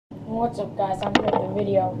What's up, guys? I'm here with the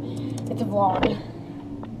video. It's a vlog.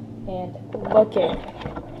 And look at it.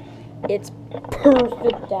 It's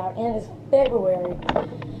perfect out. And it's February.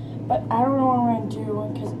 But I don't know what I'm going to do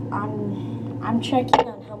because I'm checking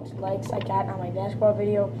on how much likes I got on my basketball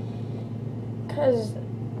video. Because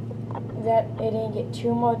that it didn't get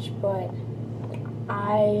too much, but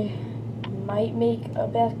I might make a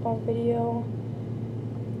basketball video.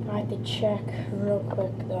 I have to check real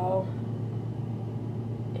quick though.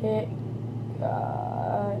 It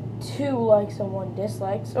got 2 likes and 1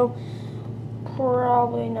 dislike, so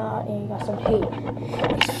probably not. And you got some hate.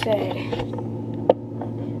 It said,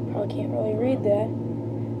 probably can't really read that.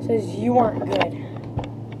 It says you aren't good.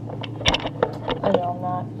 I know I'm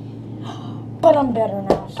not, but I'm better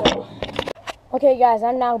now. So okay, guys,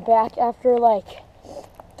 I'm now back after like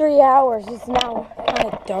 3 hours. It's now kind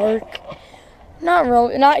of dark. Not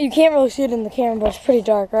really. You can't really see it in the camera, but it's pretty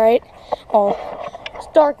dark, right? Oh.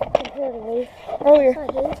 Dark comparatively. Earlier,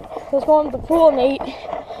 let's go in the pool, Nate.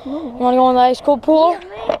 You want to go in the ice cold pool?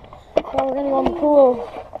 Yeah, we're gonna go in the pool.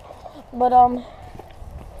 But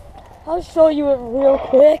I'll show you it real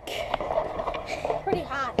quick. Pretty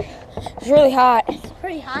hot. It's really hot. It's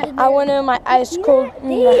pretty hot in there. I went in my ice cold.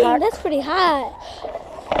 Dang, that's pretty hot.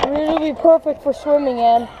 I mean, it'll be perfect for swimming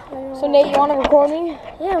in. So Nate, you want to record me?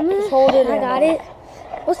 Yeah, man. Just hold it. I got it.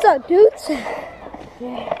 What's up, dudes?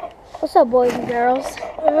 Yeah. What's up, boys and girls?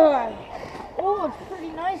 Oh, it's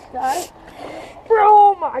pretty nice, guys. Bro,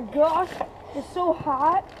 oh my gosh. It's so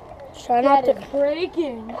hot. Try not to. It's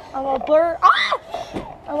breaking. I'm a bird. Ah!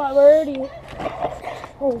 I'm a birdie.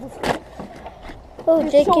 Oh,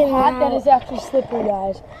 It's Jake so and hot that it's actually slippery,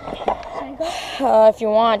 guys. If you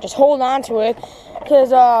want, just hold on to it.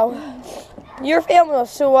 Because your family will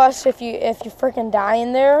sue us if you freaking die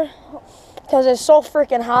in there. Because it's so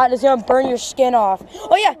freaking hot, it's gonna burn your skin off.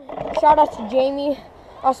 Oh yeah, shout out to Jamie.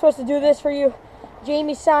 I was supposed to do this for you.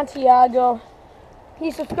 Jamie Santiago.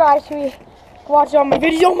 He subscribes to me, watches all my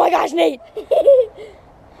videos. Oh my gosh, Nate!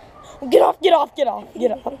 Get off, get off, get off,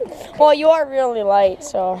 get off. Well, you are really light,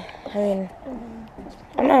 so, I mean,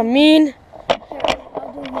 I'm not mean.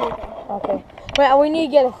 Okay. Wait, we need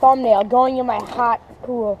to get a thumbnail going in my hot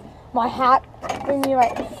pool. My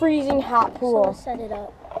freezing hot pool. So set it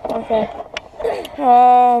up. Okay.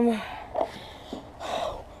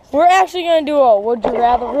 We're actually gonna do a would you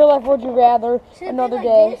rather, real life would you rather, another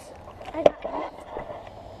day.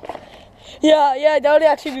 Yeah, that would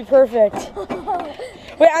actually be perfect.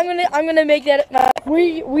 Wait, I'm gonna make that.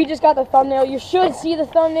 We just got the thumbnail. You should see the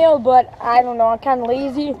thumbnail, but I don't know. I'm kind of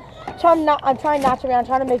lazy. So I'm trying not to be. I'm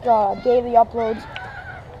trying to make daily uploads.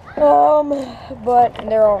 But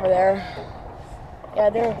they're over there. Yeah,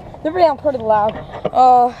 they're pretty loud.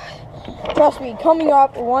 Trust me, coming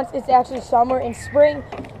up once it's actually summer and spring,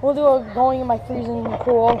 we'll do a going in my freezing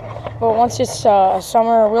pool. But once it's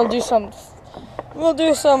summer, we'll do some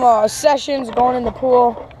sessions going in the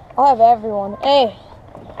pool. I'll have everyone. Hey,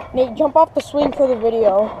 Nate, jump off the swing for the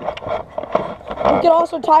video. We can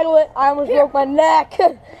also title it "I Almost Broke My Neck."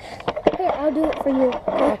 Here, I'll do it for you.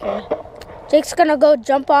 Okay. Jake's gonna go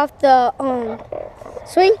jump off the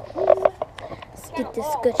swing. Let's get this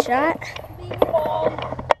good shot.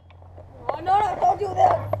 No, don't do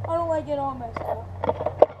that. I don't like it all messed up.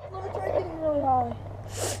 Let me try getting really high.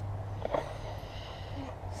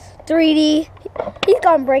 3D. He's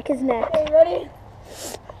gonna break his neck. Okay, ready?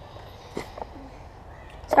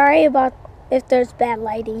 Sorry about if there's bad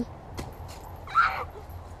lighting.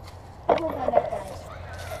 I broke my neck, guys.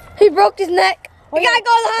 He broke his neck. We gotta go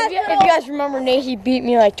to the If hospital. you guys remember, Nate, he beat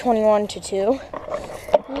me like 21-2.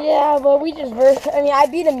 Yeah, but we just I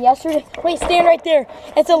beat him yesterday. Wait, stand right there.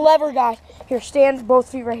 It's a lever, guys. Here, stand both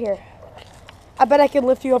feet right here. I bet I could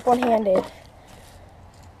lift you up one-handed.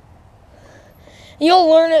 You'll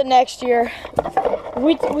learn it next year.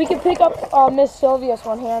 We can pick up Miss Sylvia's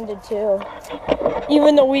one-handed too.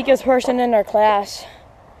 Even the weakest person in our class.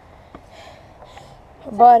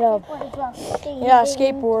 But yeah,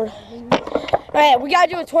 skateboard. All right, we gotta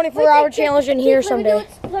do a 24-hour challenge in here someday.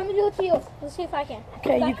 Let me do it to you. Let's see if I can.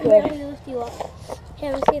 Okay, you could. Let me lift you up.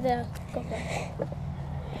 Here, let's see the GoPro.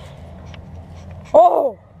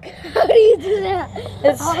 Oh! How do you do that?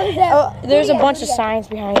 How is that? There's a bunch of science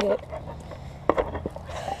behind it.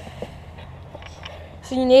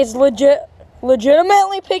 See, Nate's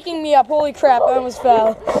legitimately picking me up. Holy crap, I almost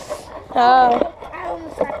fell. I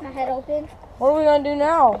almost cracked my head open. What are we gonna do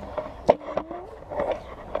now?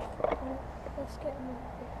 Let's get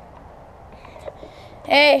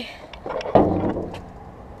Hey.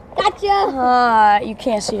 Gotcha. You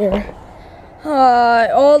can't see her.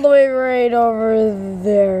 All the way right over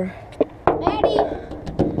there. Maddie.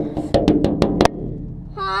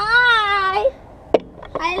 Hi.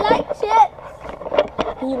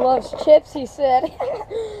 loves chips, he said.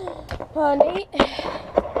 Nate?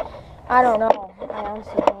 I don't know. I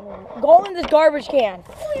honestly don't know. Go in this garbage can.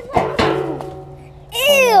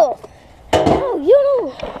 Ew! No,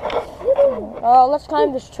 you don't. Let's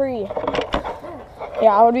climb this tree.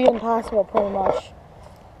 Yeah, it would be impossible, pretty much.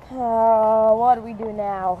 What do we do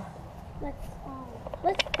now? Let's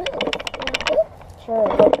poo. Sure,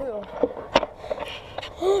 go poo.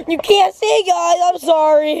 You can't see, guys. I'm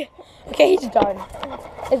sorry. Okay, he's done.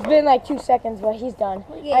 It's been like 2 seconds, but he's done.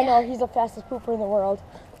 Yeah. I know, he's the fastest pooper in the world.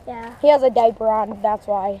 Yeah. He has a diaper on, that's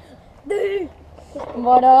why. But, I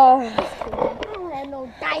don't have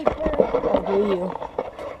no diaper. oh, do you?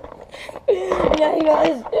 Yeah,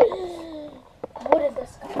 guys. What is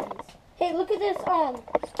this, guys? Hey, look at this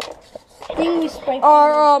thing we sprayed.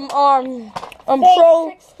 Our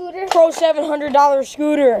scooter. Pro $700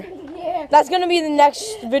 scooter. Yeah. That's gonna be the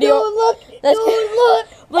next video. Dude, look. That's Look.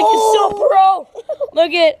 Look, it's so pro.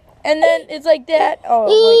 Look at, and then it's like that. Oh,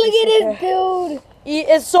 Look at this dude.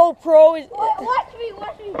 It's so pro. Watch me.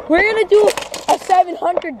 We're gonna do a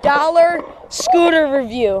 $700 scooter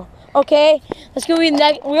review. Okay, let's go.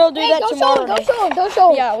 We'll do that tomorrow. Don't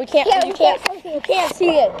show him. Yeah, we can't. You can't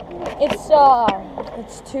see it. It's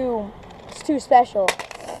too special.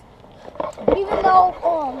 Even though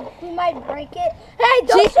we might break it. Hey,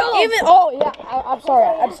 don't show him. I'm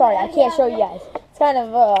sorry. I can't show you guys. It's kind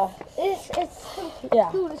of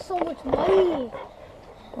yeah. Dude, it's so much money.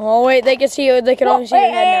 Oh wait, they can see you. They can only see your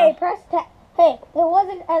head now. Press that. Hey, it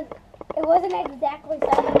wasn't exactly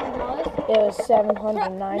 $700. It was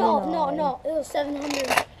 $799. No. It was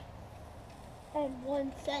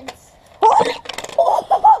 701 cents.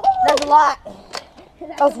 That's a lot.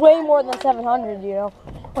 That's way more than 700, you know.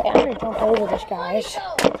 Wait, I'm gonna jump over this, guys.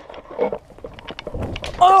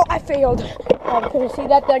 Oh, I failed. I couldn't see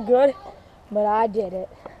that good, but I did it.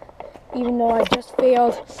 Even though I just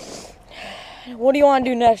failed. What do you want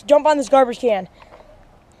to do next? Jump on this garbage can.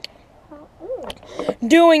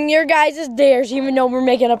 Doing your guys' dares, even though we're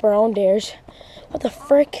making up our own dares. What the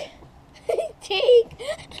frick?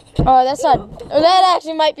 Oh, that's not. That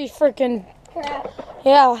actually might be freaking. Crap.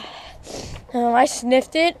 Yeah. I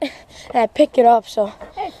sniffed it and I picked it up. So.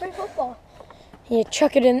 Hey, it's free football. You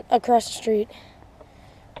chuck it in across the street.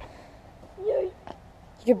 You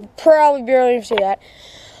could probably barely even see that.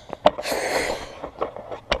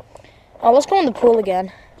 Oh, let's go in the pool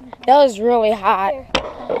again. That was really hot.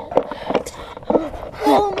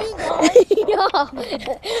 Oh my God.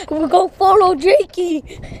 Yeah. We'll go follow Jakey.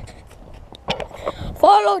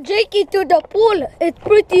 Follow Jakey to the pool. It's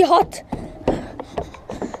pretty hot.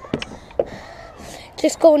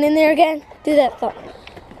 Just going in there again. Do that thumb.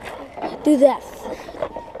 Do that.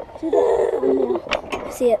 Thumbnail.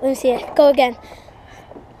 Let me see it. Go again.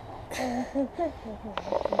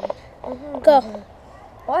 Go.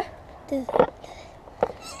 What? Do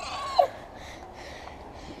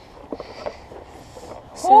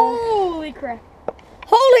Holy crap.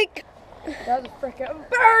 Holy. That was a freaking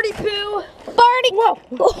birdie poo. Birdie. Whoa.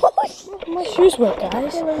 My shoes wet,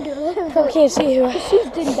 guys. I can't see who. The shoes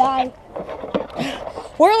didn't die.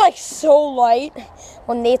 We're like so light.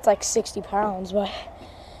 Well, Nate's like 60 pounds, but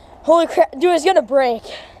holy crap, dude, it's gonna break.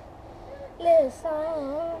 Listen.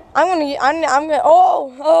 I'm gonna.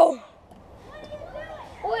 Oh.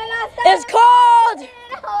 It's called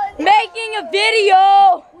making a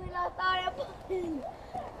video.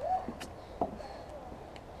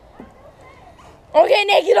 Okay,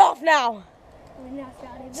 Nate, get off now.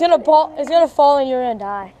 It's gonna fall in your end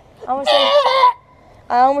eye.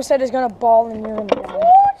 I almost said it's gonna ball in your end eye.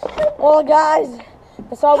 Well, guys,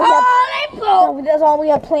 that's all we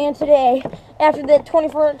have planned today. After the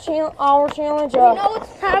 24-hour challenge. You know it's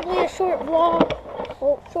probably a short vlog,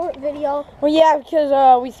 short video. Well, yeah, because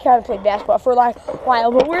we kind of played basketball for like a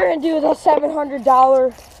while, but we're gonna do the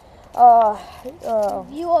 $700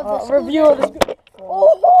 review of the scooter.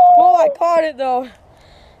 Oh, I caught it though.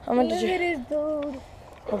 Look at this dude.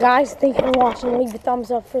 Well, guys, thank you for watching. Leave a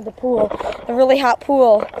thumbs up for the pool, the really hot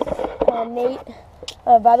pool. Nate,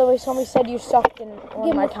 by the way, somebody said you sucked in one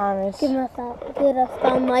of my comments. Give a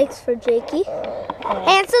thumb likes for Jakey.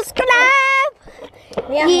 And subscribe!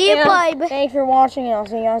 Yeah, bye. Thanks for watching, and I'll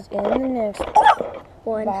see you guys in the next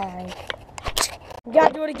one. Bye. You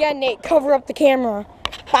gotta do it again, Nate. Cover up the camera.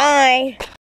 Bye.